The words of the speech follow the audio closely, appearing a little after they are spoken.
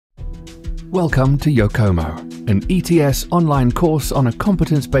Welcome to Yokomo, an ETS online course on a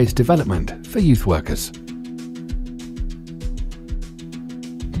competence-based development for youth workers.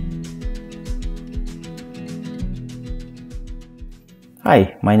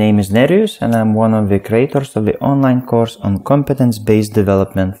 Hi, my name is Nerijus and I'm one of the creators of the online course on competence-based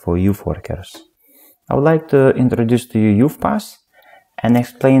development for youth workers. I would like to introduce to you Youthpass and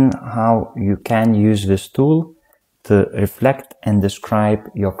explain how you can use this tool to reflect and describe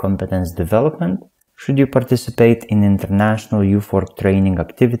your competence development should you participate in international youth work training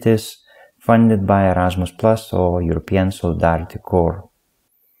activities funded by Erasmus Plus or European Solidarity Corps.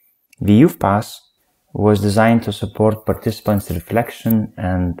 The Youthpass was designed to support participants' reflection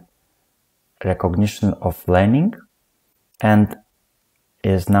and recognition of learning and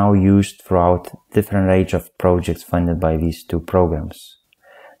is now used throughout different range of projects funded by these two programs.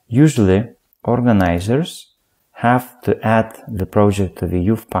 Usually, organizers have to add the project to the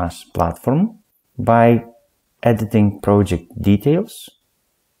Youthpass platform by editing project details,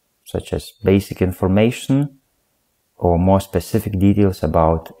 such as basic information or more specific details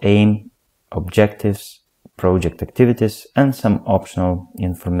about aim, objectives, project activities, and some optional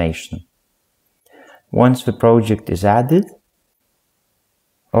information. Once the project is added,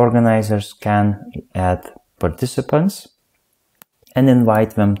 organizers can add participants and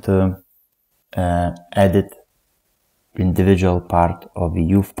invite them to edit individual part of the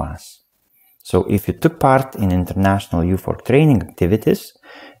Youthpass. So if you took part in international youth work training activities,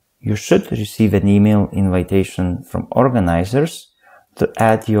 you should receive an email invitation from organizers to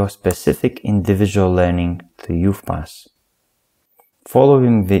add your specific individual learning to Youthpass.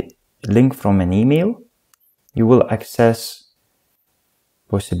 Following the link from an email, you will access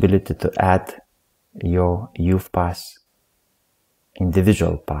possibility to add your Youthpass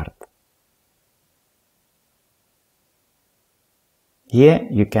individual part. Here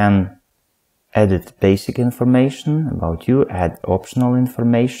you can edit basic information about you, add optional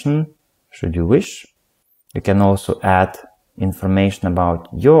information should you wish. You can also add information about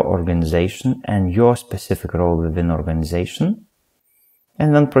your organization and your specific role within organization,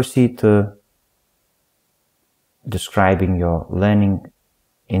 and then proceed to describing your learning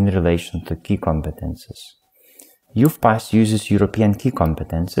in relation to key competences. Youthpass uses European key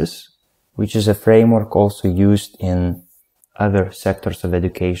competences, which is a framework also used in other sectors of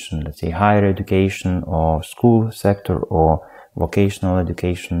education, let's say higher education or school sector or vocational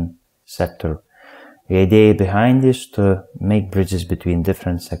education sector. The idea behind this is to make bridges between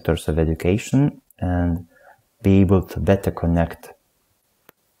different sectors of education and be able to better connect.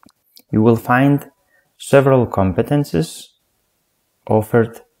 You will find several competences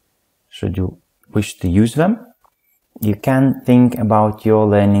offered should you wish to use them. You can think about your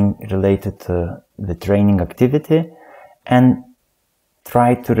learning related to the training activity and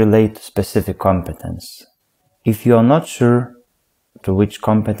try to relate to specific competence. If you are not sure to which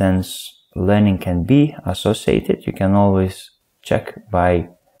competence learning can be associated, you can always check by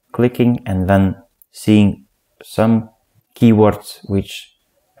clicking and then seeing some keywords which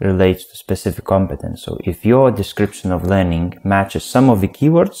relates to specific competence. So if your description of learning matches some of the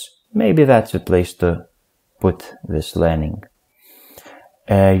keywords, maybe that's the place to put this learning.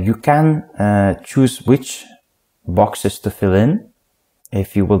 You can choose which boxes to fill in.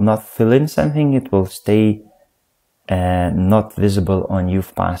 If you will not fill in something, it will stay not visible on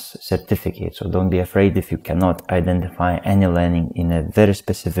Youthpass certificate. So don't be afraid if you cannot identify any learning in a very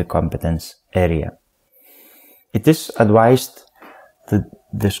specific competence area. It is advised to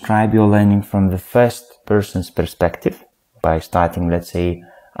describe your learning from the first person's perspective by starting, let's say,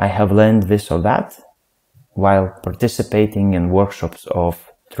 I have learned this or that while participating in workshops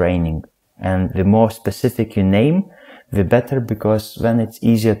of training. And the more specific you name, the better, because then it's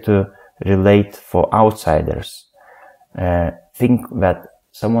easier to relate for outsiders. Think that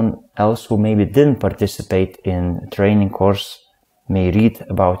someone else who maybe didn't participate in a training course may read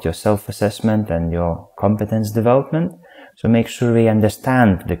about your self-assessment and your competence development. So make sure they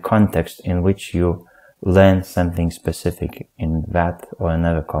understand the context in which you learn something specific in that or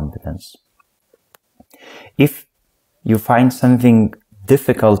another competence. If you find something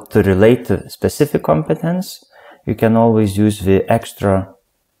difficult to relate to specific competence, you can always use the extra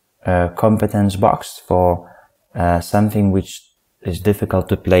competence box for something which is difficult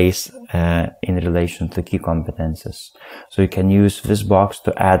to place in relation to key competences. So you can use this box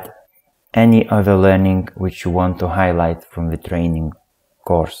to add any other learning which you want to highlight from the training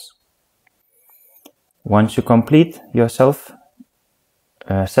course. Once you complete your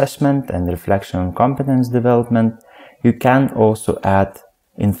self-assessment and reflection on competence development, you can also add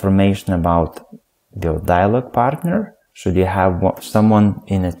information about your dialogue partner Should you have someone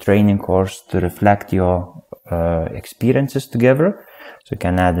in a training course to reflect your experiences together? So you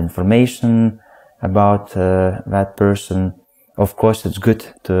can add information about that person. Of course, it's good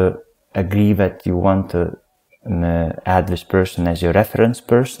to agree that you want to add this person as your reference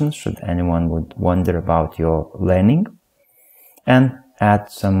person, should anyone would wonder about your learning, and add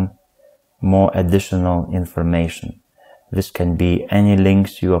some more additional information. This can be any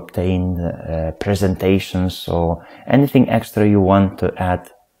links you obtained, presentations, or anything extra you want to add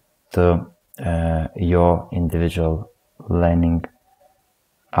to your individual learning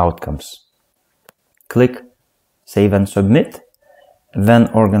outcomes. Click Save and Submit. Then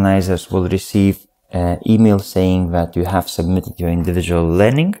organizers will receive an email saying that you have submitted your individual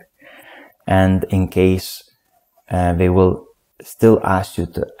learning, and in case they will still ask you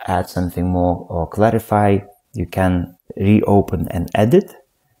to add something more or clarify, you can reopen and edit.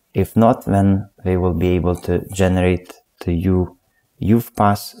 If not, then they will be able to generate to you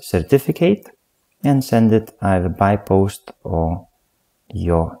Youthpass certificate and send it either by post or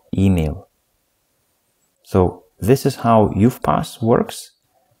your email. So this is how Youthpass works,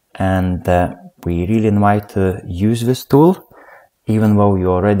 and we really invite to use this tool. Even though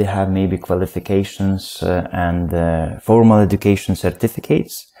you already have maybe qualifications and formal education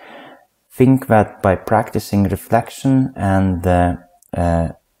certificates, think that by practicing reflection and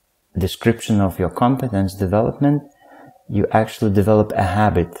description of your competence development, you actually develop a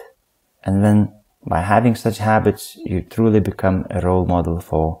habit. And then by having such habits, you truly become a role model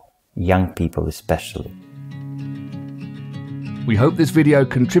for young people especially. We hope this video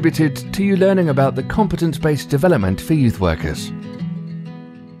contributed to you learning about the competence-based development for youth workers.